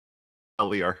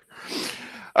we are.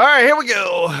 All right, here we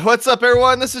go. What's up,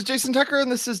 everyone? This is Jason Tucker,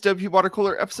 and this is WP Water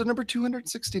Cooler, episode number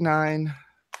 269.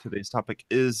 Today's topic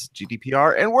is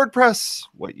GDPR and WordPress,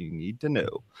 what you need to know.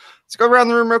 Let's go around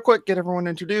the room real quick, get everyone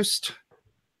introduced.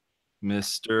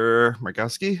 Mr.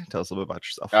 Markowski, tell us a little bit about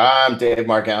yourself. I'm Dave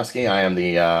Markowski. I am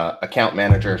the account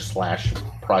manager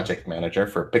 / project manager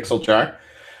for Pixel Jar.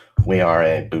 We are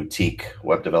a boutique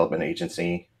web development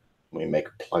agency. We make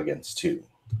plugins too.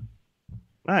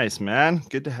 Nice, man.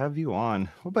 Good to have you on.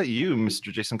 What about you,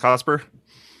 Mr. Jason Cosper?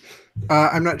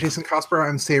 I'm not Jason Cosper.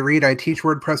 I'm Say Reed. I teach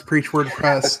WordPress, preach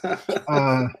WordPress.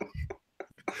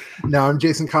 No, I'm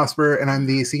Jason Cosper, and I'm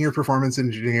the senior performance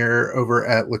engineer over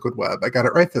at Liquid Web. I got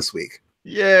it right this week.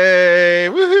 Yay!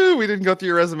 Woohoo! We didn't go through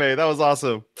your resume. That was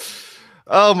awesome.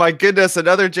 Oh my goodness,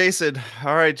 another Jason.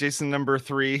 All right, Jason number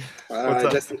 3.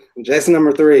 Jason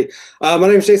number 3. My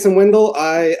name is Jason Wendell.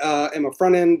 I am a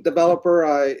front-end developer.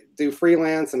 I do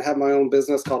freelance and have my own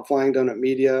business called Flying Donut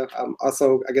Media.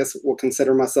 Also, I guess will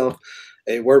consider myself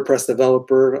a WordPress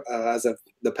developer as of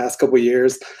the past couple of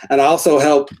years. And I also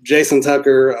help Jason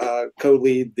Tucker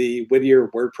co-lead the Whittier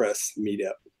WordPress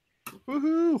meetup.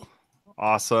 Woohoo!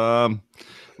 Awesome.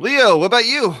 Leo, what about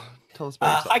you? Tell us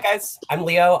about yourself. Hi, guys. I'm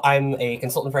Leo. I'm a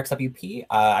consultant for XWP.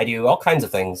 I do all kinds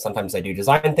of things. Sometimes I do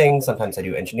design things. Sometimes I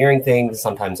do engineering things.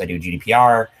 Sometimes I do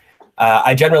GDPR.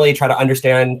 I generally try to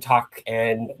understand, talk,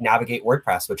 and navigate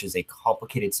WordPress, which is a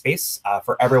complicated space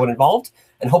for everyone involved.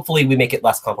 And hopefully we make it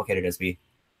less complicated as we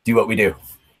do what we do.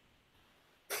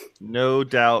 No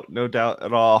doubt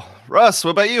at all. Russ,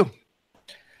 what about you?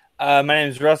 My name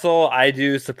is Russell. I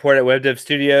do support at Web Dev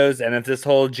Studios, and if this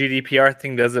whole GDPR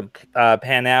thing doesn't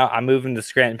pan out, I'm moving to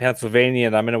Scranton, Pennsylvania,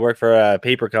 and I'm going to work for a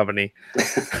paper company.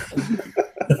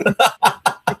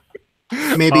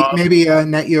 maybe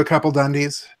net you a couple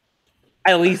Dundies.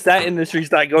 At least that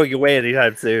industry's not going away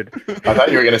anytime soon. I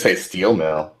thought you were going to say steel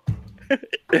mill.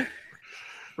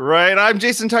 Right. I'm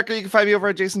Jason Tucker. You can find me over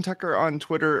at Jason Tucker on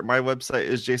Twitter. My website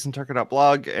is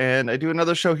jasontucker.blog. And I do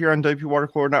another show here on WP Water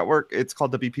Cooler Network. It's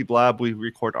called WP Blab. We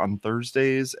record on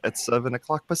Thursdays at 7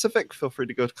 o'clock Pacific. Feel free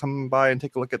to come by and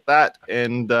take a look at that.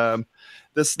 And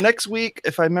this next week,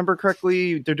 if I remember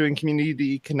correctly, they're doing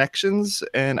community connections.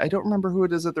 And I don't remember who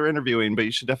it is that they're interviewing, but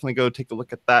you should definitely go take a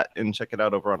look at that and check it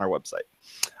out over on our website.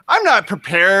 I'm not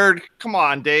prepared. Come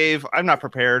on, Dave. I'm not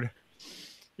prepared.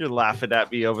 You're laughing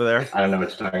at me over there. I don't know what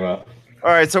you're talking about.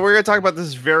 All right, so we're going to talk about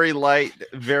this very light,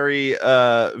 very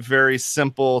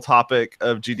simple topic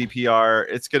of GDPR.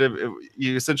 It's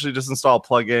you essentially just install a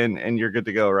plugin and you're good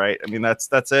to go, right? I mean,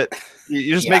 that's it.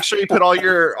 You just make sure you put all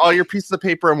your pieces of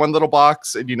paper in one little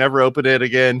box and you never open it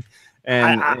again.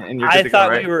 And you're good to go,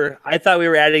 right? I thought we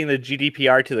were adding the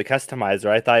GDPR to the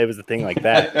customizer. I thought it was a thing like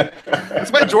that.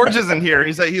 That's why George isn't here.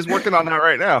 He's working on that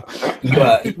right now.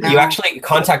 You actually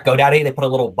contact GoDaddy. They put a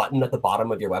little button at the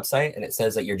bottom of your website, and it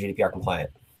says that you're GDPR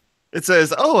compliant. It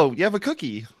says, "Oh, you have a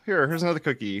cookie. Here's another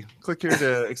cookie. Click here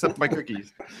to accept my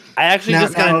cookies." I actually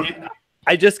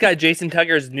just got Jason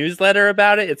Tucker's newsletter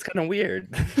about it. It's kind of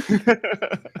weird.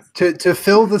 To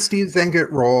fill the Steve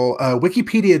Zehngut role,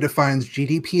 Wikipedia defines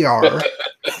GDPR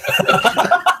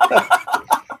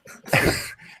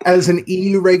as an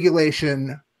EU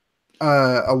regulation,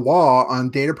 a law on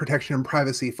data protection and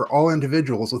privacy for all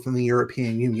individuals within the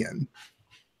European Union.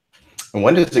 And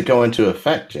when does it go into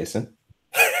effect, Jason?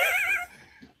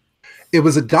 It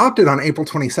was adopted on April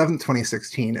 27,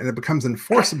 2016, and it becomes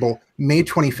enforceable May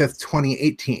 25th,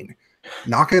 2018.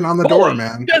 Knocking on the door,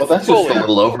 man. Well, that's just a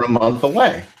little over a month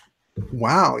away.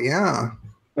 Wow, yeah.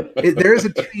 There is a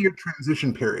 2-year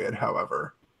transition period,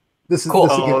 however. This is cool.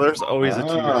 There's always a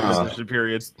 2-year transition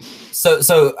period.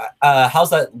 So how's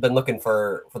that been looking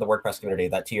for the WordPress community,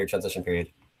 that 2-year transition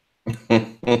period?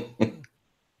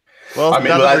 Well, I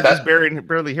mean, we're just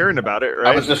barely hearing about it, right?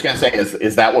 I was just going to say,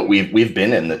 is that what we've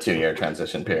been in the 2-year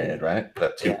transition period, right?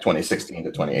 2016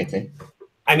 to 2018.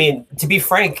 I mean, to be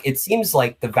frank, it seems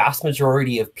like the vast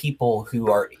majority of people who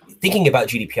are thinking about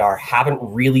GDPR haven't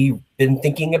really been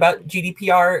thinking about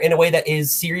GDPR in a way that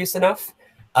is serious enough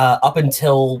up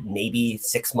until maybe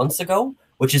 6 months ago,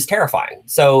 which is terrifying.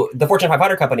 So the Fortune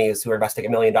 500 companies who are investing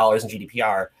 $1 million in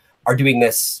GDPR are doing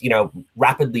this,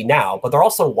 rapidly now, but they're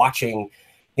also watching.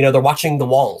 They're watching the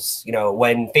walls.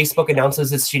 When Facebook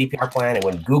announces its GDPR plan, and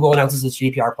when Google announces its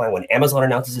GDPR plan, when Amazon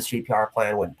announces its GDPR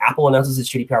plan, when Apple announces its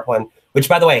GDPR plan, which,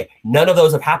 by the way, none of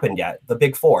those have happened yet, the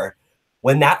big four.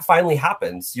 When that finally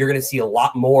happens, you're going to see a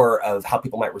lot more of how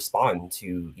people might respond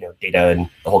to data and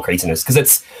the whole craziness,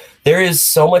 because there is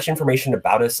so much information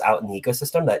about us out in the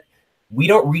ecosystem that we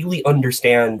don't really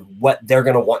understand what they're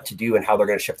going to want to do and how they're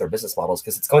going to shift their business models,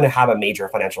 because it's going to have a major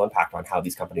financial impact on how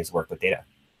these companies work with data.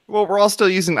 Well, we're all still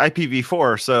using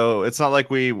IPv4, so it's not like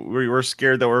we were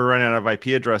scared that we're running out of IP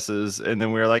addresses, and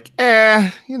then we were like,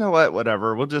 you know what,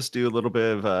 whatever. We'll just do a little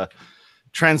bit of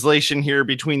translation here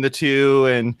between the two,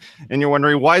 and you're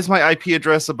wondering, why is my IP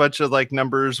address a bunch of like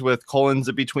numbers with colons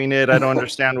in between it? I don't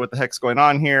understand what the heck's going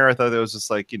on here. I thought it was just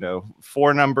like, you know,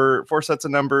 four sets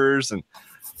of numbers, and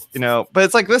you know, but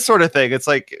it's like this sort of thing. It's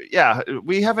like, yeah,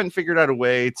 we haven't figured out a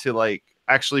way to like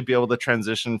actually be able to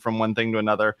transition from one thing to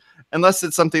another, unless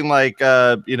it's something like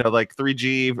you know, like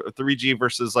 3G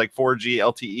versus like 4G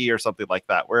LTE or something like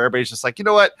that, where everybody's just like, you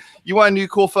know what, you want a new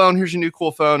cool phone, here's your new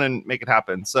cool phone, and make it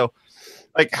happen. So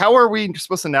like, how are we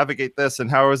supposed to navigate this, and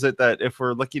how is it that if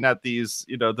we're looking at these,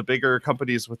 you know, the bigger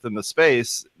companies within the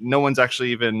space, no one's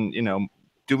actually even, you know,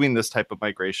 doing this type of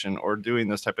migration or doing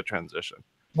this type of transition?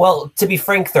 Well, to be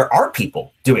frank, there are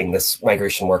people doing this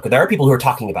migration work. There are people who are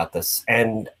talking about this,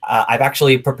 and I've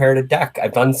actually prepared a deck.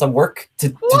 I've done some work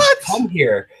to come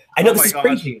here. I know this is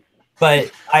crazy,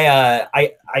 but I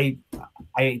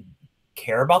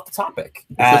care about the topic.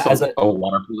 Is this a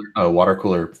water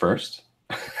cooler first?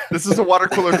 This is a water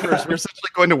cooler first. We're essentially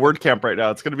going to WordCamp right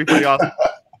now. It's going to be pretty awesome.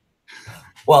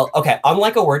 Well, okay.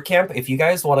 Unlike a WordCamp, if you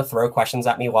guys want to throw questions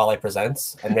at me while I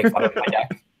present and make fun of my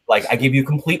deck, like, I give you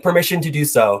complete permission to do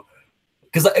so.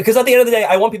 Because at the end of the day,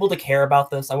 I want people to care about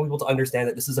this. I want people to understand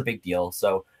that this is a big deal.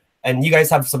 So, and you guys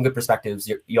have some good perspectives.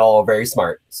 Y'all are very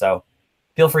smart. So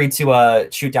feel free to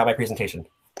shoot down my presentation.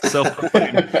 Definitely,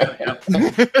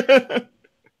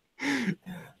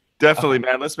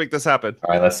 man. Let's make this happen.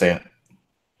 All right, let's see it.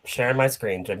 Sharing my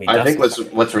screen. I think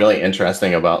what's really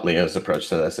interesting about Leo's approach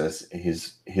to this is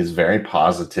he's very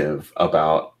positive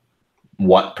about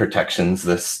what protections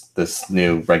this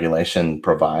new regulation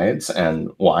provides and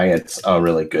why it's a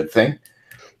really good thing.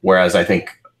 Whereas I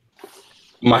think,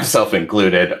 myself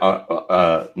included,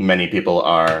 many people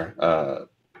are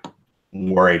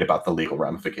worried about the legal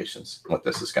ramifications, what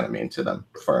this is going to mean to them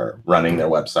for running their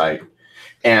website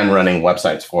and running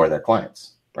websites for their clients.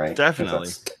 Right. Definitely.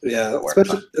 Yeah.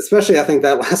 Especially I think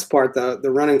that last part, the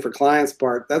running for clients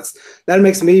part, that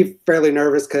makes me fairly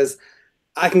nervous, because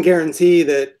I can guarantee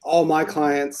that all my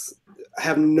clients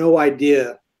have no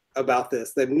idea about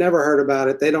this. They've never heard about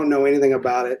it. They don't know anything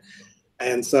about it.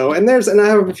 And so, and I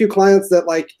have a few clients that,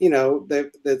 like, you know,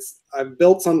 I've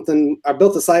built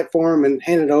a site for them and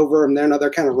handed it over, and they're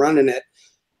kind of running it.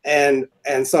 And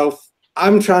so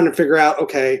I'm trying to figure out,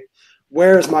 okay,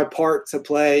 where is my part to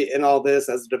play in all this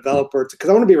as a developer? Because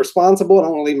I want to be responsible. I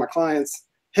don't want to leave my clients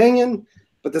hanging,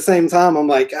 but at the same time, I'm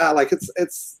like, like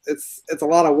it's a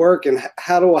lot of work. And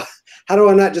how do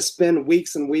I not just spend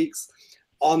weeks and weeks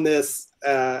on this?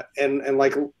 And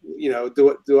like, you know,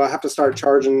 do I have to start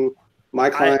charging my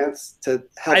clients to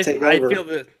help take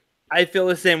over? I feel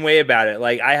the same way about it.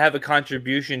 Like, I have a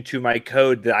contribution to my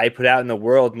code that I put out in the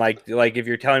world. Like if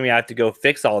you're telling me I have to go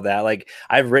fix all that, like,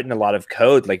 I've written a lot of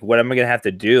code. Like, what am I going to have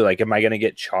to do? Like, am I going to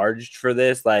get charged for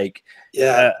this? Like,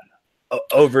 yeah,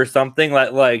 over something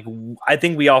like I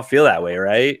think we all feel that way,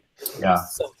 right? Yeah.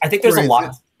 So I think there's a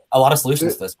lot of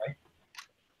solutions to this, right?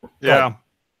 Yeah.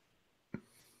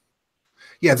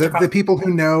 Yeah, the people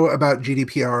who know about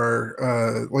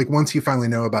GDPR, like, once you finally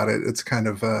know about it, it's kind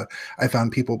of, I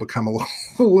found people become a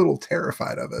little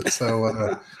terrified of it.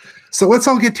 So so let's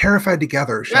all get terrified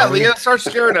together, shall we? Leah, start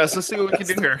scaring us. Let's see what we can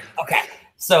do here. Okay.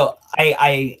 So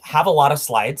I have a lot of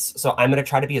slides, so I'm going to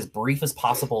try to be as brief as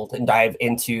possible and dive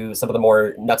into some of the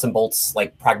more nuts and bolts,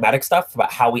 like, pragmatic stuff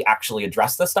about how we actually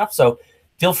address this stuff. So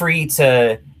feel free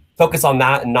to focus on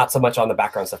that and not so much on the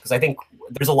background stuff, because I think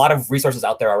there's a lot of resources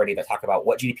out there already that talk about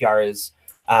what GDPR is.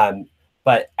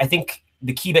 But I think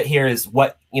the key bit here is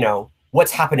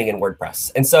what's happening in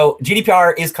WordPress. And so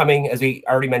GDPR is coming, as we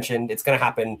already mentioned. It's going to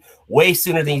happen way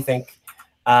sooner than you think.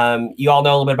 You all know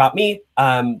a little bit about me.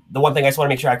 The one thing I just want to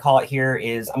make sure I call it here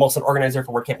is I'm also an organizer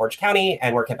for WordCamp Orange County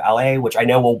and WordCamp LA, which I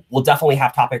know we'll definitely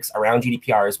have topics around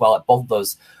GDPR as well at both of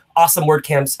those awesome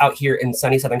WordCamps out here in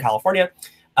sunny Southern California.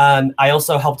 I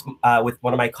also helped with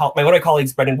one of my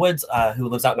colleagues, Brendan Woods, who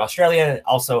lives out in Australia,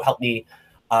 also helped me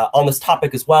on this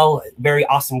topic as well. Very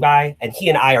awesome guy. And he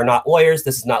and I are not lawyers.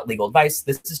 This is not legal advice.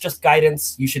 This is just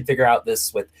guidance. You should figure out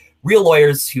this with real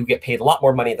lawyers who get paid a lot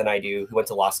more money than I do, who went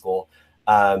to law school.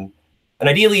 And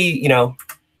ideally,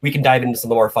 we can dive into some of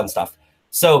the more fun stuff.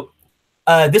 So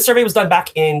this survey was done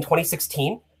back in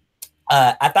 2016.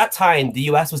 At that time, the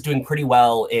US was doing pretty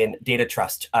well in data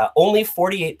trust. Only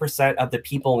 48% of the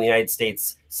people in the United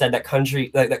States said that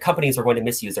companies are going to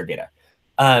misuse their data.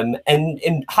 And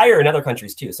higher in other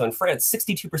countries too. So in France,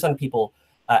 62% of people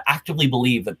actively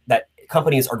believe that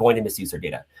companies are going to misuse their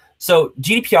data. So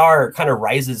GDPR kind of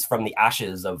rises from the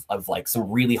ashes of like some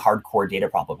really hardcore data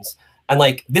problems. And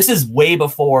like, this is way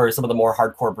before some of the more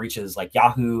hardcore breaches like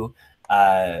Yahoo,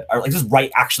 or like just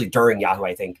actually during Yahoo,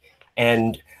 I think.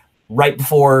 And right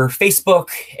before Facebook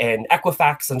and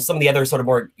Equifax and some of the other sort of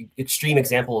more extreme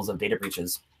examples of data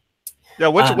breaches. Yeah,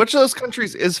 which of those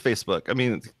countries is Facebook? I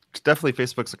mean, definitely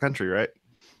Facebook's a country, right?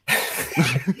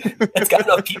 It's got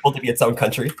enough people to be its own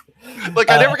country. Like,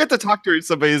 I never get to talk to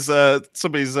somebody's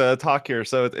talk here,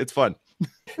 so it's fun.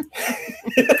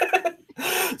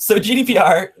 So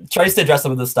GDPR tries to address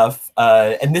some of this stuff,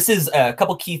 and this is a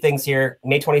couple key things here.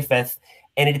 May 25th,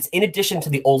 and it's in addition to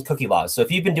the old cookie laws. So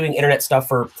if you've been doing internet stuff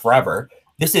for forever,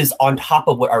 this is on top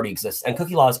of what already exists, and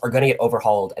cookie laws are going to get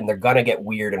overhauled, and they're going to get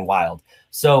weird and wild.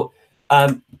 So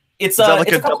is that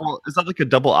like a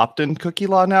double opt-in cookie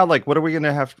law now? Like, what are we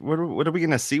gonna have? What are we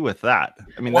gonna see with that?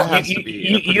 I mean, well, that has to be.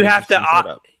 You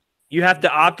have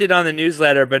to opt in on the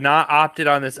newsletter, but not opt in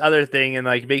on this other thing, and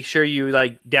like make sure you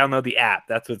like download the app.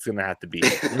 That's what's gonna have to be.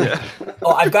 Yeah.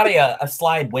 Oh, I've got a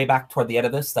slide way back toward the end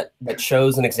of this that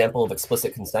shows an example of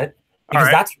explicit consent, because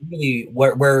that's really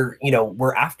where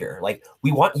we're after. Like,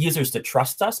 we want users to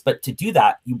trust us, but to do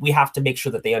that, we have to make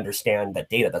sure that they understand that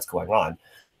data that's going on.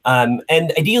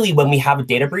 And ideally, when we have a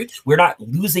data breach, we're not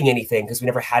losing anything because we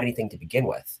never had anything to begin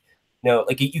with.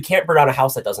 Like you can't burn down a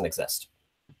house that doesn't exist.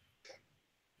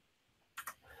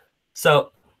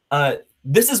 So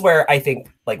this is where I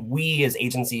think like we as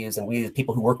agencies and we as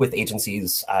people who work with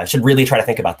agencies should really try to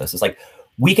think about this. It's like,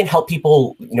 we can help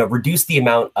people reduce the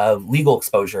amount of legal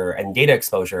exposure and data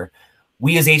exposure.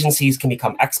 We as agencies can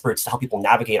become experts to help people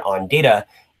navigate on data.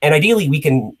 And ideally, we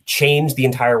can change the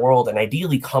entire world and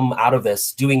ideally come out of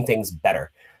this doing things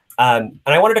better. And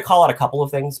I wanted to call out a couple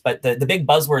of things, but the big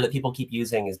buzzword that people keep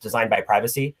using is designed by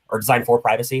privacy or designed for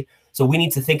privacy. So we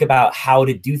need to think about how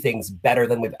to do things better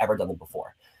than we've ever done them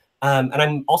before. And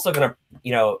I'm also going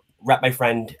to, rep my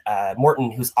friend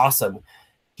Morton, who's awesome.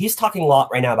 He's talking a lot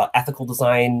right now about ethical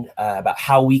design, about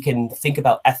how we can think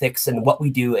about ethics and what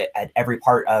we do at every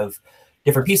part of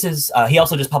different pieces. He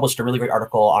also just published a really great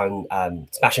article on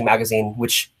Smashing Magazine,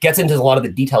 which gets into a lot of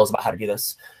the details about how to do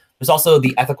this. There's also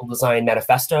the Ethical Design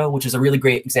Manifesto, which is a really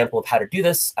great example of how to do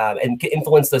this and can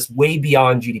influence this way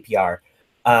beyond GDPR.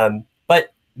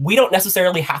 But we don't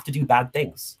necessarily have to do bad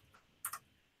things.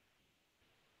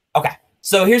 Okay,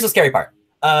 so here's the scary part.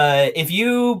 If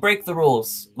you break the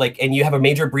rules, and you have a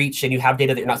major breach and you have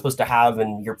data that you're not supposed to have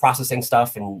and you're processing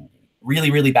stuff and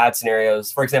really, really bad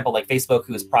scenarios, for example, like Facebook,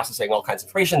 who is processing all kinds of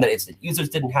information that its users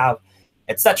didn't have,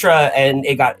 etc., and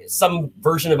it got some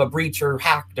version of a breach or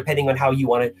hack, depending on how you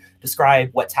want to describe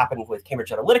what's happened with Cambridge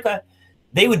Analytica,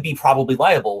 they would be probably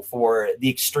liable for the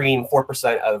extreme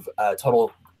 4% of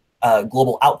total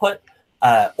global output,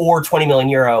 or 20 million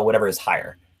euro, whatever is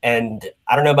higher. And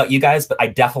I don't know about you guys, but I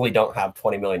definitely don't have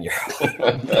 20 million euro.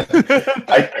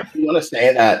 I want to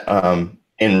say that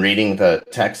in reading the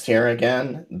text here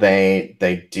again,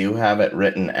 they do have it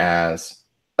written as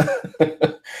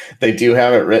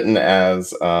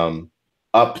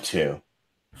up to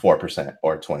 4%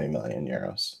 or 20 million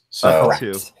euros. So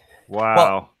correct. Wow.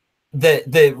 Well,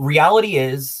 the reality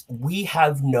is we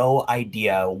have no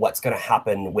idea what's going to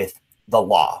happen with the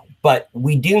law, but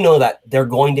we do know that they're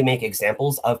going to make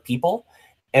examples of people.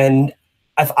 And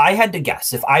if I had to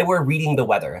guess, if I were reading the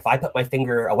weather, if I put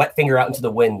a wet finger out into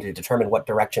the wind to determine what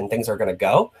direction things are going to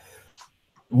go,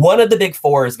 one of the big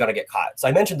four is going to get caught. So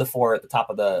I mentioned the four at the top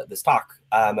of this talk.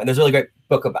 And there's a really great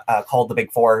book called The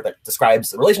Big Four that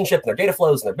describes the relationship and their data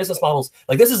flows and their business models.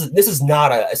 Like, this is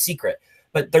not a secret,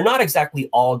 but they're not exactly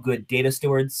all good data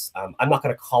stewards. I'm not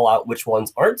going to call out which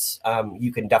ones aren't.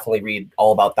 You can definitely read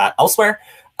all about that elsewhere.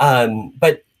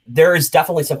 But there is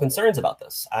definitely some concerns about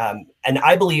this. And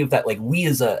I believe that we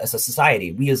as a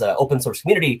society, we as an open source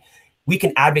community, we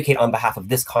can advocate on behalf of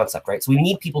this concept, right? So we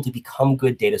need people to become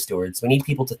good data stewards. We need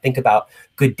people to think about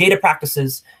good data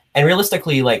practices. And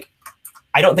realistically,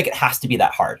 I don't think it has to be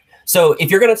that hard. So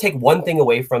if you're going to take one thing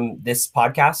away from this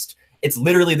podcast, it's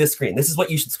literally this screen. This is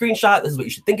what you should screenshot. This is what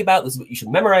you should think about. This is what you should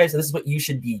memorize. And this is what you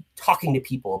should be talking to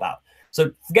people about.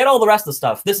 So forget all the rest of the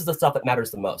stuff. This is the stuff that matters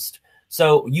the most.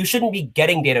 So you shouldn't be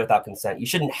getting data without consent. You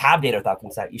shouldn't have data without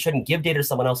consent. You shouldn't give data to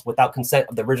someone else without consent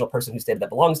of the original person whose data that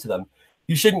belongs to them.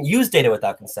 You shouldn't use data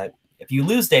without consent. If you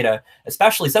lose data,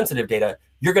 especially sensitive data,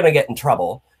 you're going to get in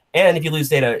trouble. And if you lose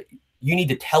data, you need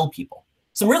to tell people.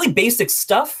 Some really basic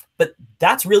stuff, but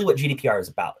that's really what GDPR is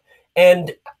about.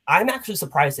 And I'm actually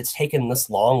surprised it's taken this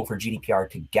long for GDPR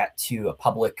to get to a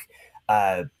public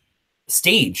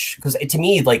stage, because to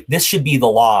me, this should be the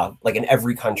law, in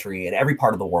every country, in every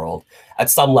part of the world at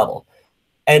some level.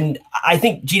 And I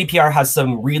think GDPR has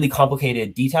some really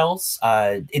complicated details.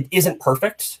 It isn't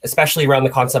perfect, especially around the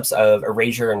concepts of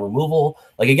erasure and removal.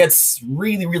 Like it gets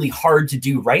really, really hard to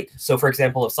do right. So for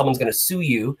example, if someone's going to sue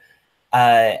you,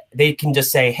 they can just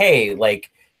say, hey,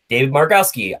 like David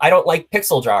Margowski, I don't like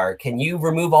Pixel Jar. Can you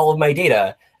remove all of my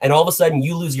data? And all of a sudden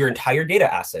you lose your entire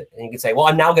data asset. And you can say, well,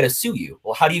 I'm now going to sue you.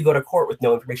 Well, how do you go to court with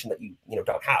no information that you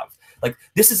don't have? Like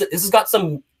this has got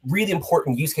some really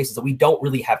important use cases that we don't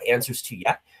really have answers to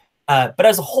yet. But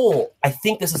as a whole, I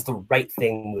think this is the right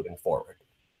thing moving forward.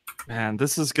 Man,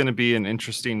 this is going to be an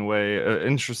interesting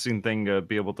interesting thing to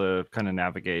be able to kind of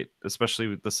navigate, especially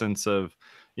with the sense of,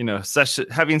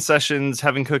 having sessions,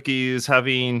 having cookies,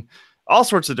 having all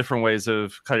sorts of different ways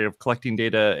of kind of collecting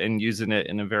data and using it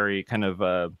in a very kind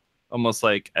of almost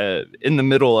like in the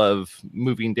middle of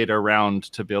moving data around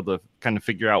to be able to kind of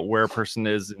figure out where a person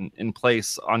is in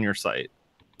place on your site.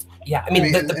 Yeah, I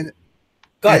mean,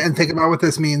 go ahead. And think about what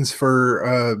this means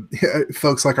for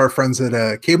folks like our friends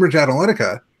at Cambridge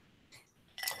Analytica.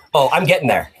 Oh, I'm getting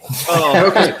there. Oh,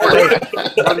 okay.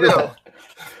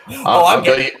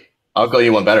 I'll go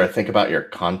you one better. Think about your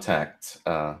contact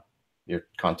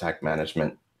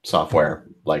management software,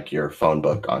 like your phone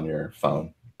book on your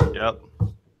phone. Yep.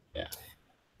 Yeah.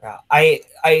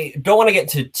 I don't want to get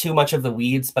into too much of the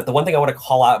weeds, but the one thing I want to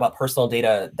call out about personal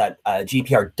data that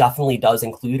GDPR definitely does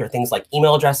include are things like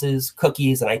email addresses,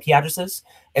 cookies, and IP addresses.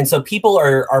 And so people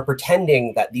are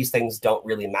pretending that these things don't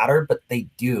really matter, but they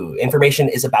do. Information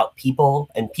is about people,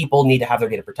 and people need to have their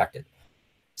data protected.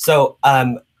 So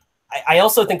I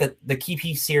also think that the key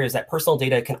piece here is that personal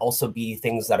data can also be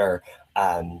things that are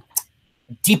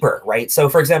deeper, right? So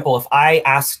for example, if I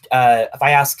ask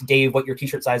Dave what your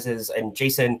t-shirt size is and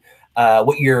Jason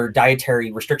what your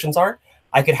dietary restrictions are,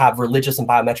 I could have religious and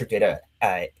biometric data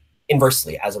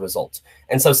inversely as a result.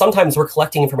 And so sometimes we're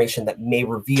collecting information that may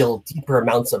reveal deeper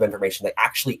amounts of information that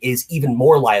actually is even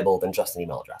more liable than just an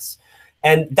email address.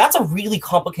 And that's a really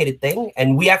complicated thing.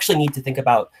 And we actually need to think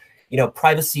about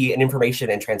privacy and information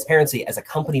and transparency as a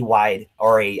company-wide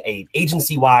or a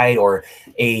agency-wide or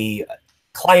a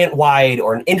client-wide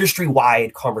or an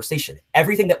industry-wide conversation.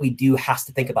 Everything that we do has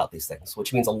to think about these things,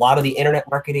 which means a lot of the internet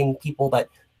marketing people that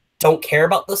don't care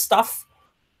about this stuff,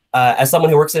 as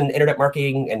someone who works in internet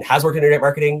marketing and has worked in internet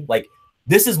marketing, like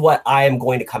this is what I am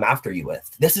going to come after you with.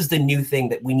 This is the new thing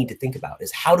that we need to think about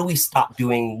is how do we stop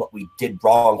doing what we did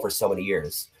wrong for so many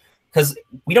years? Because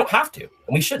we don't have to,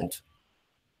 and we shouldn't.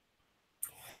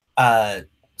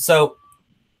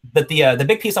 But the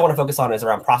big piece I want to focus on is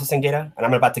around processing data, and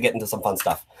I'm about to get into some fun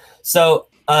stuff. So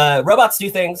robots do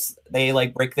things, they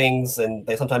like break things, and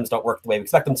they sometimes don't work the way we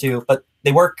expect them to, but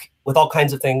they work with all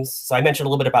kinds of things. So I mentioned a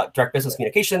little bit about direct business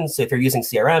communications. So if you're using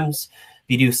CRMs, if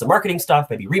you do some marketing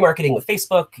stuff, maybe remarketing with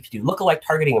Facebook, if you do lookalike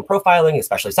targeting and profiling,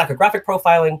 especially psychographic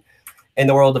profiling in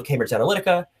the world of Cambridge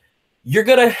Analytica, you're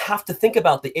going to have to think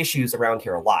about the issues around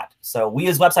here a lot. So we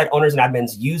as website owners and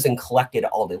admins use and collect it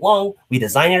all day long. We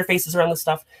design interfaces around this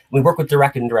stuff. We work with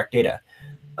direct and indirect data.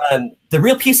 The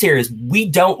real piece here is we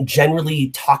don't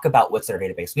generally talk about what's in our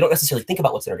database. We don't necessarily think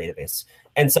about what's in our database.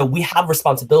 And so we have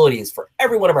responsibilities for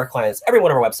every one of our clients, every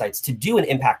one of our websites to do an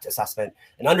impact assessment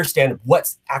and understand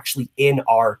what's actually in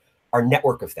our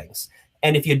network of things.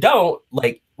 And if you don't,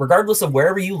 like, regardless of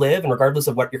wherever you live and regardless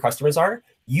of what your customers are,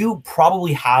 you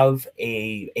probably have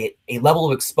a level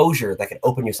of exposure that can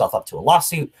open yourself up to a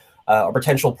lawsuit or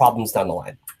potential problems down the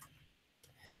line.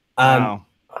 Wow.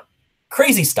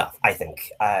 Crazy stuff, I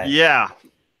think. Yeah.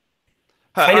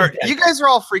 You guys are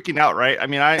all freaking out, right? I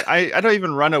mean, I don't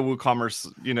even run a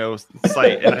WooCommerce,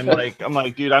 site, and I'm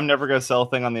like, dude, I'm never gonna sell a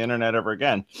thing on the internet ever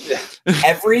again.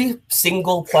 Every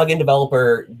single plugin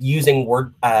developer using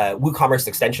WooCommerce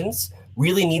extensions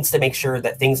really needs to make sure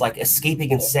that things like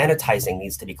escaping and sanitizing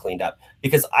needs to be cleaned up.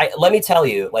 Because let me tell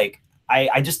you, like,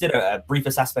 I just did a brief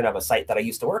assessment of a site that I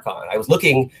used to work on. I was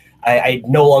looking, I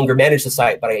no longer manage the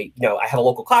site, but I have a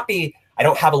local copy. I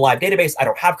don't have a live database. I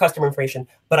don't have customer information,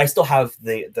 but I still have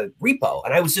the repo.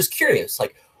 And I was just curious,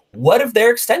 like, what if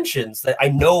their extensions that I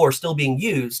know are still being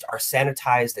used are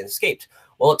sanitized and escaped?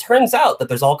 Well, it turns out that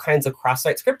there's all kinds of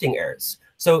cross-site scripting errors.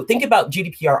 So think about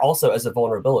GDPR also as a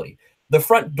vulnerability. The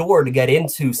front door to get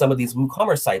into some of these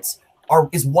WooCommerce sites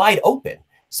is wide open.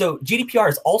 So GDPR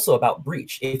is also about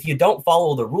breach. If you don't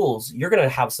follow the rules, you're going to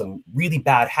have some really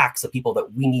bad hacks of people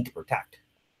that we need to protect.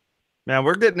 Man,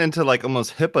 we're getting into like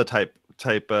almost HIPAA type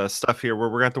stuff here, where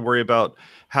we're going to have to worry about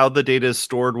how the data is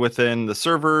stored within the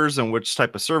servers and which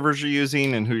type of servers you're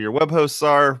using and who your web hosts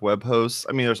are. Web hosts.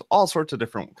 I mean, there's all sorts of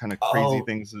different kind of crazy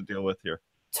things to deal with here.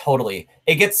 Totally.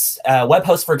 It gets web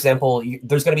hosts, for example,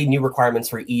 there's going to be new requirements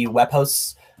for EU web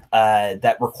hosts.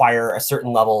 that require a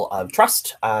certain level of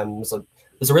trust. There's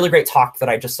a really great talk that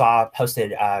I just saw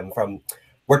posted from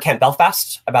WordCamp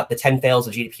Belfast about the 10 fails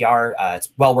of GDPR. It's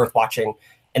well worth watching.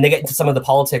 And they get into some of the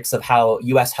politics of how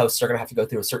US hosts are going to have to go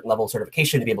through a certain level of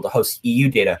certification to be able to host EU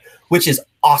data, which is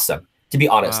awesome, to be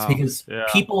honest, because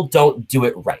people don't do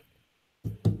it right.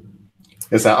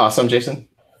 Is that awesome, Jason?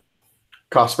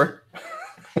 Cosper?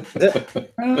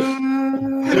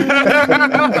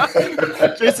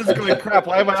 Jason's going, crap,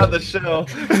 why am I on the show?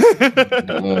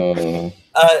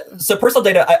 So personal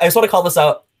data, I just want to call this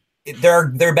out. There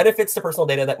are benefits to personal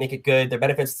data that make it good. There are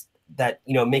benefits that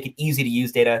make it easy to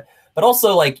use data, but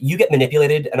also like you get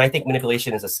manipulated, and I think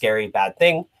manipulation is a scary, bad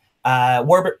thing.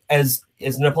 War, as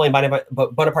Napoleon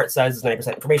Bonaparte says, is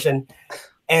 90% information.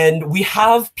 And we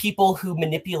have people who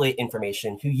manipulate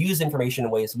information, who use information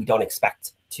in ways we don't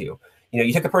expect to.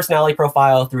 You took a personality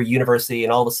profile through a university,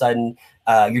 and all of a sudden,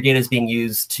 your data is being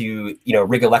used to,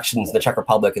 rig elections in the Czech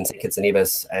Republic and St. Kitts and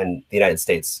Nevis and the United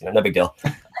States. No big deal.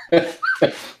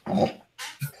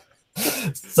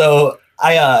 So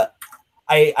I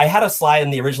had a slide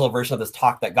in the original version of this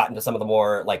talk that got into some of the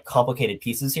more like complicated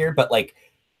pieces here, but like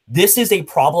this is a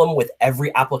problem with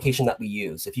every application that we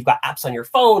use. If you've got apps on your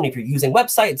phone, if you're using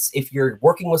websites, if you're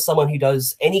working with someone who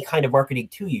does any kind of marketing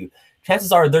to you,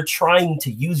 chances are they're trying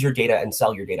to use your data and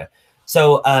sell your data.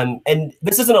 So, and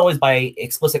this isn't always by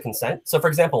explicit consent. So for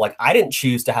example, like I didn't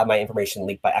choose to have my information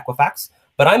leaked by Equifax,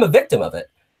 but I'm a victim of it.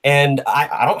 And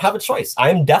I don't have a choice.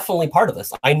 I'm definitely part of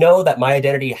this. I know that my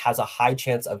identity has a high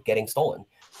chance of getting stolen.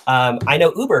 I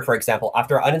know Uber, for example,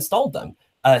 after I uninstalled them,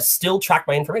 still track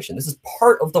my information. This is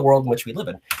part of the world in which we live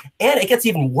in. And it gets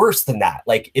even worse than that.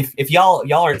 Like if y'all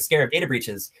aren't scared of data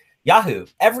breaches, Yahoo,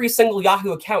 every single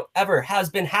Yahoo account ever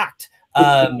has been hacked.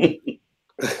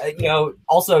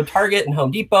 Also Target and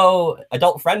Home Depot,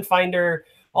 Adult Friend Finder,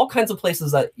 all kinds of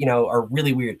places that, are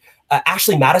really weird.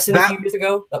 Ashley Madison a few years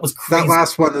ago, that was crazy. That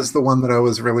last one is the one that I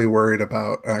was really worried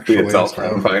about, actually. The Adult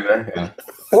Friend Finder, yeah.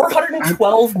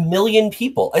 412 million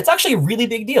people. It's actually a really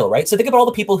big deal, right? So think about all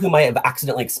the people who might have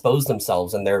accidentally exposed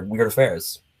themselves in their weird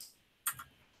affairs.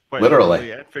 Quite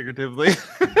literally and figuratively.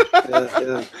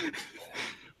 Yeah.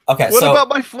 Okay, what about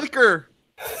my Flickr?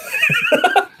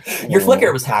 Your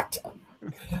Flickr was hacked.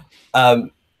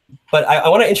 But I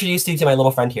want to introduce you to my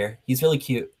little friend here. He's really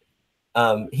cute.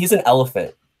 He's an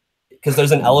elephant, because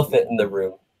there's an elephant in the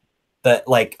room that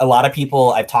like a lot of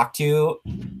people I've talked to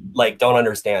like don't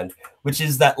understand, which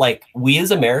is that like we as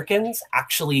Americans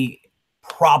actually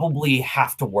probably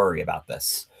have to worry about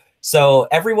this. So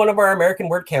every one of our American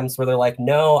WordCamps where they're like,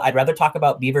 no, I'd rather talk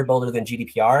about Beaver Builder than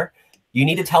GDPR, you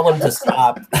need to tell them to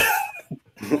stop.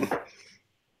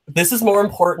 This is more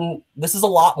important. This is a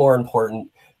lot more important.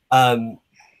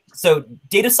 So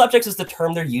data subjects is the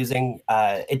term they're using.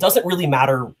 It doesn't really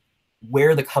matter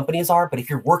where the companies are, but if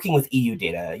you're working with EU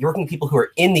data, you're working with people who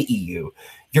are in the EU,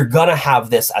 you're gonna have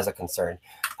this as a concern.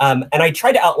 And I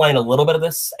tried to outline a little bit of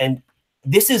this, and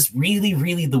this is really,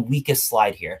 really the weakest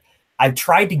slide here. I've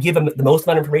tried to give them the most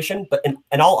amount of information, but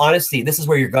in all honesty, this is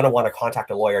where you're gonna wanna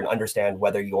contact a lawyer and understand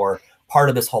whether you're part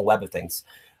of this whole web of things,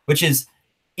 which is,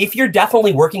 if you're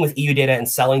definitely working with EU data and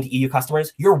selling to EU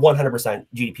customers, you're 100%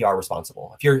 GDPR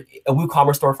responsible. If you're a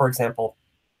WooCommerce store, for example.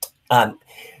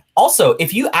 Also,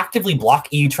 if you actively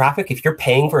block EU traffic, if you're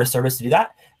paying for a service to do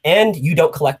that, and you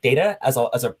don't collect data as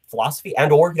a philosophy,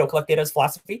 or you don't collect data as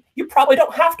philosophy, you probably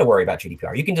don't have to worry about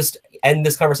GDPR. You can just end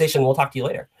this conversation and we'll talk to you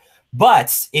later.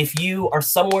 But if you are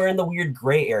somewhere in the weird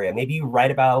gray area, maybe you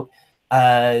write about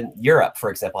Europe, for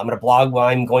example. I'm going to blog while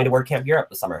I'm going to WordCamp Europe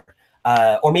this summer.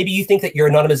 Or maybe you think that your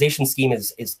anonymization scheme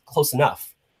is close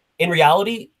enough. In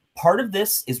reality, part of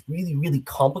this is really, really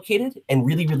complicated and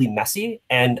really, really messy.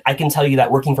 And I can tell you that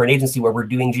working for an agency where we're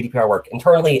doing GDPR work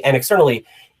internally and externally,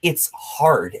 it's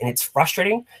hard and it's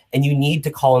frustrating. And you need to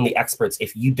call in the experts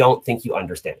if you don't think you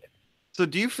understand it. So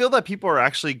do you feel that people are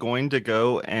actually going to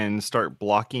go and start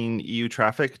blocking EU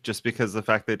traffic just because of the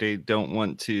fact that they don't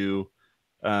want to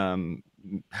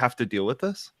have to deal with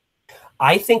this?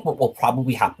 I think what will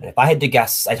probably happen, if I had to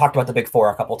guess, I talked about the Big Four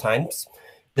a couple times.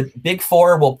 The Big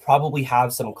Four will probably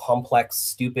have some complex,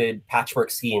 stupid patchwork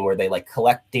scheme where they like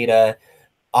collect data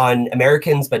on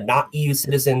Americans but not EU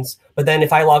citizens. But then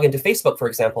if I log into Facebook, for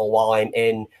example, while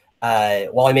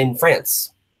I'm in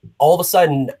France, all of a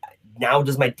sudden, now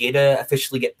does my data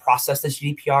officially get processed as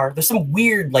GDPR? There's some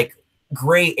weird like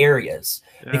gray areas.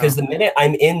 Yeah. Because the minute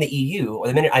I'm in the EU, or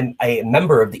the minute I'm a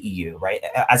member of the EU, right,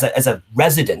 as a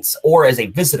resident or as a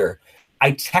visitor,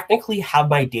 I technically have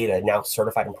my data now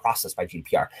certified and processed by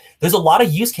GDPR. There's a lot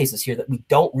of use cases here that we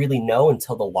don't really know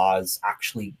until the laws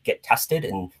actually get tested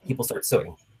and people start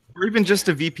suing. Or even just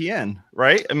a VPN,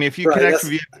 right? I mean, if you Right, connect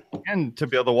via VPN to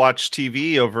be able to watch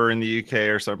TV over in the UK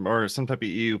or some type of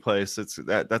EU place, that's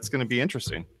going to be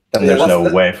interesting. Then Yeah, there's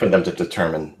no way for them to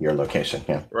determine your location.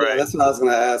 Yeah. Right. Yeah, that's what I was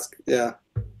going to ask. Yeah.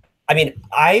 I mean,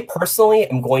 I personally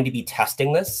am going to be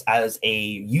testing this as a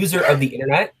user of the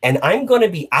internet, and I'm going to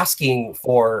be asking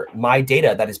for my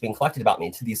data that is being collected about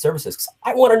me to these services because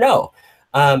I want to know.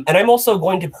 And I'm also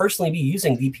going to personally be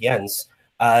using VPNs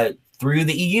through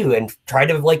the EU and try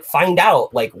to like find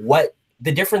out like what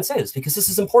the difference is, because this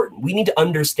is important. We need to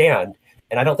understand,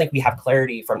 and I don't think we have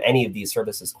clarity from any of these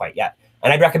services quite yet.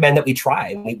 And I'd recommend that we try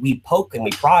and we poke and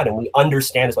we prod and we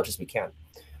understand as much as we can.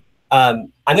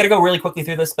 I'm going to go really quickly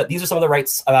through this, but these are some of the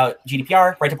rights about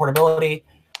GDPR: right to portability,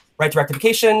 right to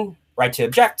rectification, right to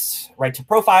object, right to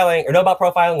profiling or know about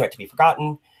profiling, right to be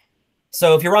forgotten.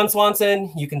 So if you're Ron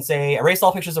Swanson, you can say erase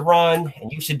all pictures of Ron,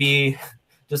 and you should be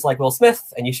just like Will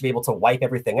Smith, and you should be able to wipe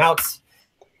everything out.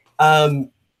 Data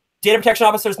protection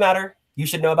officers matter. You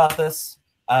should know about this.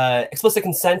 Explicit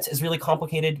consent is really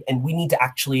complicated, and we need to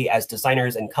actually, as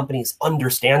designers and companies,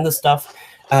 understand this stuff.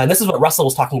 And this is what Russell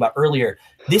was talking about earlier.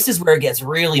 This is where it gets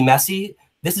really messy.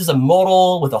 This is a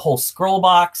modal with a whole scroll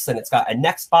box, and it's got a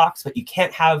next box, but you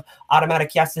can't have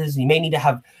automatic yeses. You may need to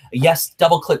have a yes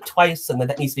double-click twice, and then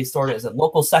that needs to be stored as a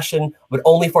local session, but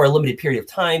only for a limited period of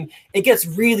time. It gets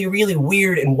really, really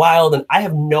weird and wild, and I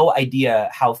have no idea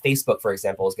how Facebook, for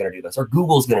example, is going to do this, or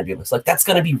Google's going to do this. Like, that's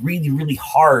going to be really, really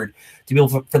hard to be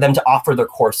able for them to offer their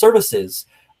core services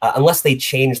unless they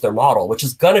change their model, which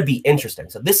is going to be interesting.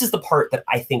 So this is the part that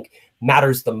I think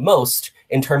matters the most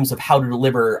in terms of how to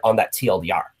deliver on that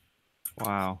TLDR.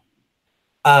 Wow.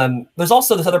 There's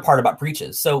also this other part about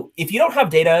breaches. So if you don't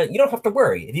have data, you don't have to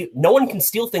worry. No one can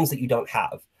steal things that you don't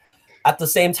have. At the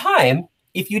same time,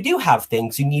 if you do have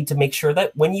things, you need to make sure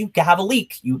that when you have a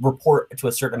leak, you report to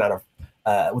a certain amount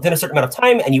of within a certain amount of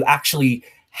time, and you actually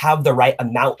have the right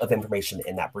amount of information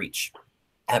in that breach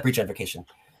notification.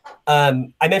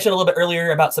 I mentioned a little bit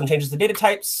earlier about some changes to data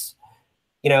types.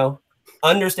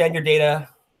 Understand your data,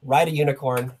 ride a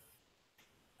unicorn.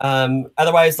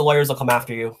 Otherwise, the lawyers will come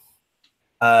after you.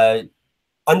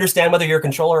 Understand whether you're a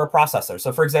controller or a processor.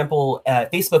 So for example,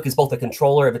 Facebook is both a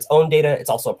controller of its own data. It's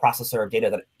also a processor of data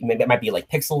that might be like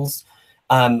pixels.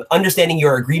 Understanding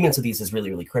your agreements with these is really,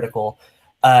 really critical.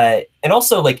 And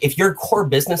also, like, if your core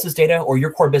business is data, or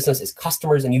your core business is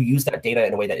customers, and you use that data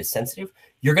in a way that is sensitive,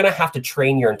 you're going to have to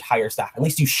train your entire staff. At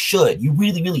least you should. You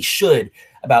really, really should,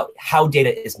 about how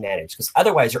data is managed, because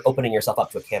otherwise you're opening yourself up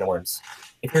to a can of worms.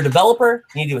 If you're a developer,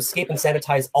 you need to escape and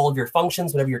sanitize all of your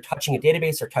functions whenever you're touching a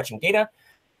database or touching data.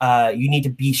 You need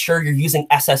to be sure you're using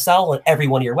SSL on every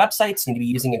one of your websites. You need to be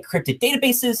using encrypted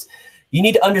databases. You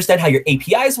need to understand how your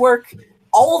APIs work.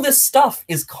 All of this stuff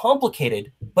is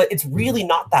complicated, but it's really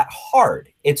not that hard.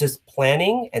 It's just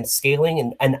planning and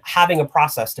scaling and having a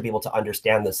process to be able to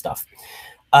understand this stuff.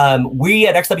 We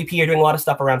at XWP are doing a lot of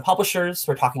stuff around publishers.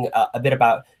 We're talking a bit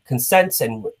about consents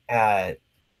and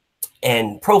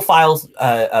profiles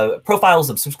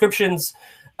of subscriptions.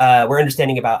 We're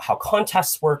understanding about how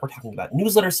contests work. We're talking about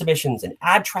newsletter submissions and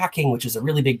ad tracking, which is a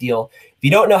really big deal. If you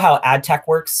don't know how ad tech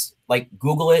works, like,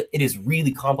 Google it. It is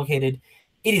really complicated.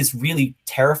 It is really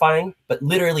terrifying, but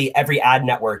literally every ad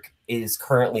network is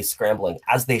currently scrambling,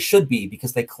 as they should be,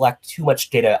 because they collect too much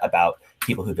data about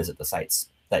people who visit the sites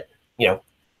that,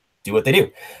 do what they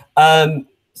do.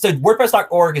 So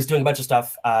WordPress.org is doing a bunch of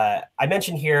stuff. I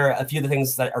mentioned here a few of the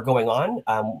things that are going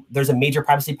on. There's a major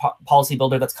privacy policy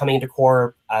builder that's coming into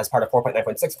core as part of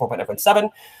 4.9.6,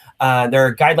 4.9.7. There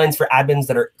are guidelines for admins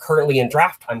that are currently in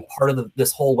draft. I'm part of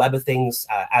this whole web of things,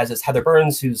 as is Heather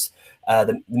Burns, who's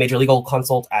the major legal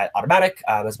consult at Automatic.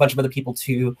 There's a bunch of other people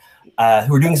too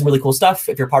who are doing some really cool stuff.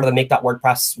 If you're part of the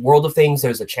Make.WordPress world of things,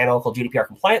 there's a channel called GDPR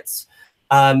Compliance.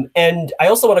 And I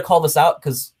also want to call this out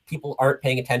because people aren't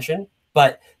paying attention,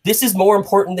 but this is more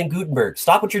important than Gutenberg.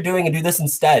 Stop what you're doing and do this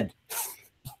instead.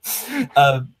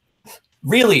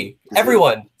 Really,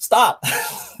 everyone, stop.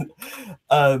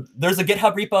 There's a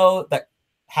GitHub repo that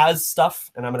has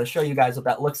stuff, and I'm going to show you guys what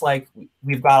that looks like.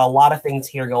 We've got a lot of things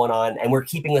here going on, and we're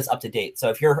keeping this up to date. So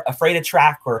if you're afraid to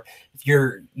track, or if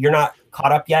you're not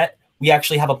caught up yet, we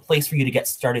actually have a place for you to get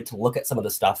started to look at some of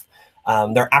the stuff.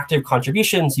 There are active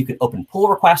contributions. You can open pull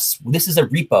requests. This is a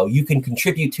repo. You can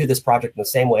contribute to this project in the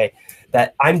same way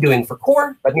that I'm doing for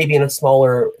core, but maybe in a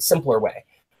smaller, simpler way.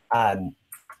 And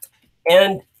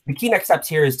the key next steps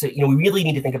here is to, we really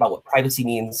need to think about what privacy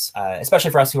means,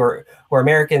 especially for us who are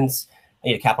Americans. I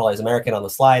need to capitalize American on the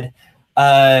slide.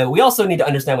 We also need to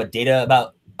understand what data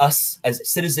about us as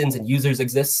citizens and users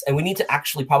exists, and we need to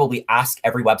actually probably ask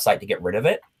every website to get rid of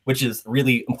it, which is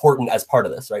really important as part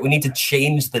of this, right? We need to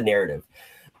change the narrative.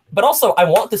 But also, I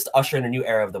want this to usher in a new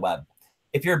era of the web.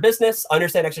 If you're a business,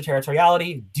 understand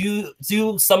extraterritoriality,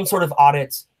 do some sort of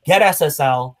audit, get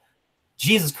SSL.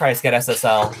 Jesus Christ, get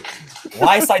SSL.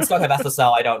 Why sites don't have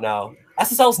SSL, I don't know.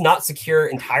 SSL is not secure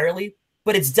entirely,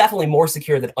 but it's definitely more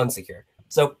secure than unsecure.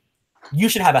 So you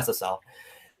should have SSL.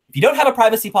 If you don't have a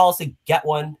privacy policy, get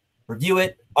one, review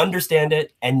it, understand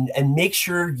it, and make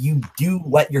sure you do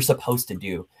what you're supposed to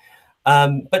do.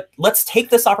 But let's take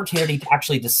this opportunity to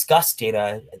actually discuss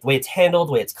data, the way it's handled,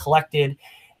 the way it's collected,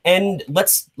 and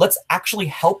let's actually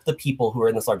help the people who are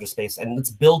in this larger space, and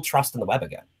let's build trust in the web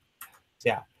again. So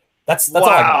yeah, that's all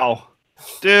I got.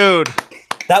 Dude.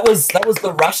 That was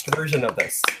the rushed version of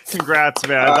this. Congrats,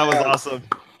 man. That was awesome.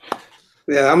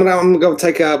 Yeah, I'm gonna go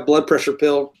take a blood pressure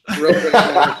pill real quick.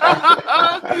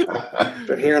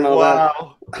 For hearing all that.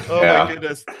 Oh my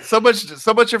goodness. So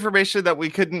much information that we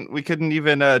couldn't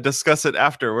even discuss it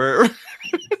after.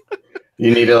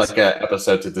 You needed like an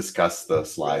episode to discuss the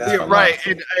slides. Yeah, right.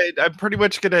 I'm pretty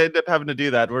much going to end up having to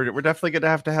do that. We're definitely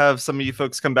going to have some of you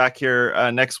folks come back here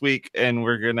next week, and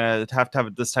we're going to have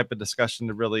this type of discussion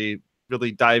to really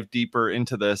dive deeper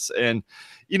into this. And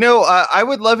I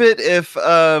would love it if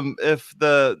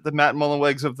the Matt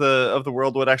Mullenwegs of the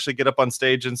world would actually get up on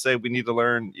stage and say we need to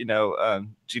learn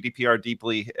GDPR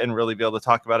deeply and really be able to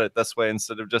talk about it this way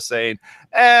instead of just saying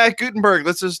Gutenberg,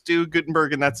 let's just do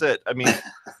Gutenberg and that's it. I mean,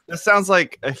 this sounds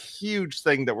like a huge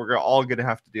thing that we're all going to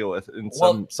have to deal with in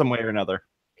some way or another.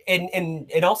 In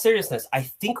all seriousness, I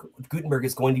think Gutenberg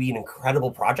is going to be an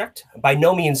incredible project. By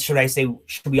no means should I say,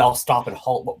 should we all stop and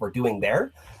halt what we're doing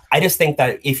there? I just think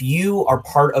that if you are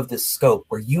part of this scope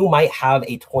where you might have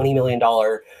a $20 million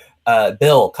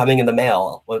bill coming in the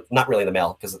mail, well, not really the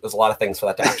mail, because there's a lot of things for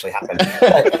that to actually happen.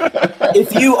 But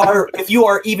if you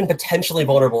are even potentially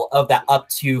vulnerable of that up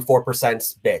to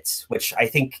 4% bit, which I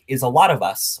think is a lot of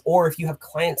us, or if you have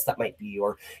clients that might be,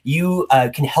 or you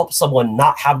can help someone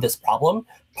not have this problem,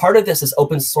 part of this is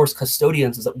open source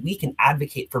custodians is that we can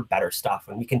advocate for better stuff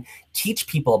and we can teach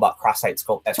people about cross-site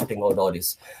scripting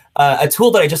vulnerabilities. A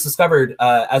tool that I just discovered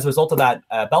as a result of that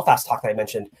Belfast talk that I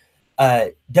mentioned,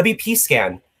 WP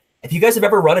scan. If you guys have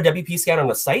ever run a WP scan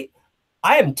on a site,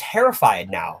 I am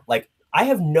terrified now. Like, I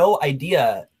have no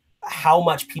idea how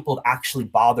much people have actually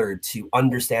bothered to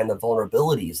understand the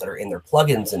vulnerabilities that are in their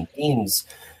plugins and themes.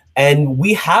 And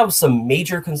we have some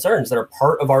major concerns that are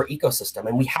part of our ecosystem,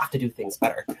 and we have to do things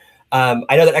better. I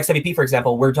know that XWP, for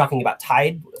example, we're talking about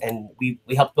Tide, and we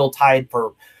helped build Tide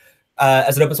for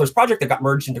as an open source project that got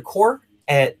merged into Core.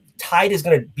 And Tide is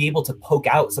going to be able to poke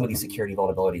out some of these security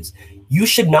vulnerabilities. You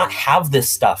should not have this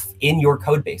stuff in your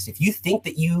code base. If you think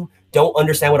that you don't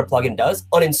understand what a plugin does,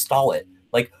 uninstall it.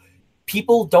 Like,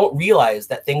 people don't realize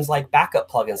that things like backup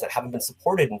plugins that haven't been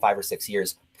supported in 5 or 6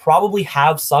 years probably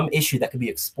have some issue that could be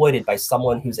exploited by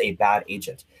someone who's a bad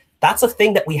agent. That's a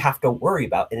thing that we have to worry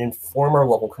about and inform our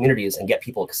local communities and get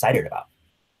people excited about.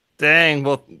 Dang.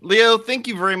 Well, Leo, thank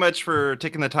you very much for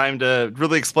taking the time to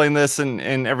really explain this and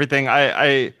everything.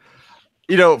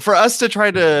 For us to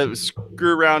try to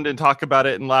screw around and talk about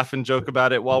it and laugh and joke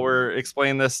about it while we're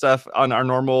explaining this stuff on our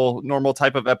normal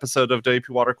type of episode of WP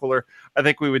Water Cooler, I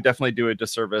think we would definitely do a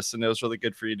disservice. And it was really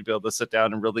good for you to be able to sit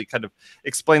down and really kind of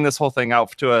explain this whole thing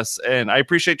out to us. And I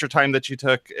appreciate your time that you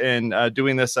took in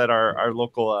doing this at our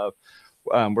local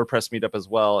WordPress meetup as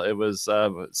well. It was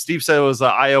Steve said it was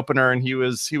an eye opener, and he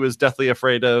was deathly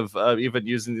afraid of even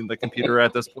using the computer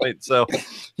at this point. So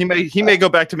he may go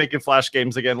back to making Flash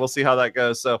games again. We'll see how that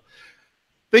goes. So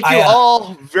thank you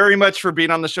all very much for being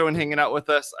on the show and hanging out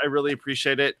with us. I really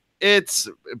appreciate it. It's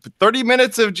 30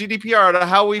 minutes of GDPR. I don't know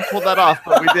how we pulled that off,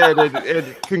 but we did.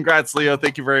 And congrats, Leo.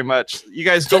 Thank you very much. You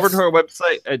guys go over to our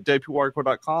website at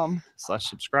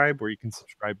wpwatercooler.com/subscribe, where you can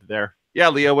subscribe there. Yeah,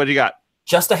 Leo, what do you got?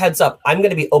 Just a heads up, I'm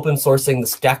going to be open sourcing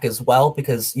this deck as well,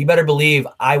 because you better believe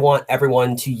I want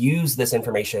everyone to use this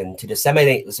information, to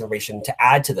disseminate this information, to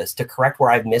add to this, to correct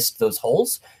where I've missed those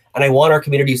holes. And I want our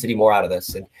communities to do more out of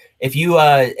this. And if you,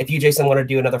 Jason, want to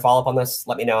do another follow-up on this,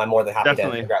 let me know. I'm more than happy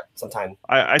to figure out some time.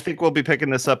 I think we'll be picking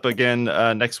this up again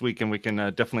next week, and we can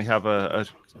definitely have a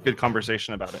good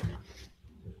conversation about it.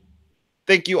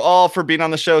 Thank you all for being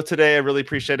on the show today. I really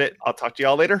appreciate it. I'll talk to you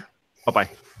all later. Bye-bye.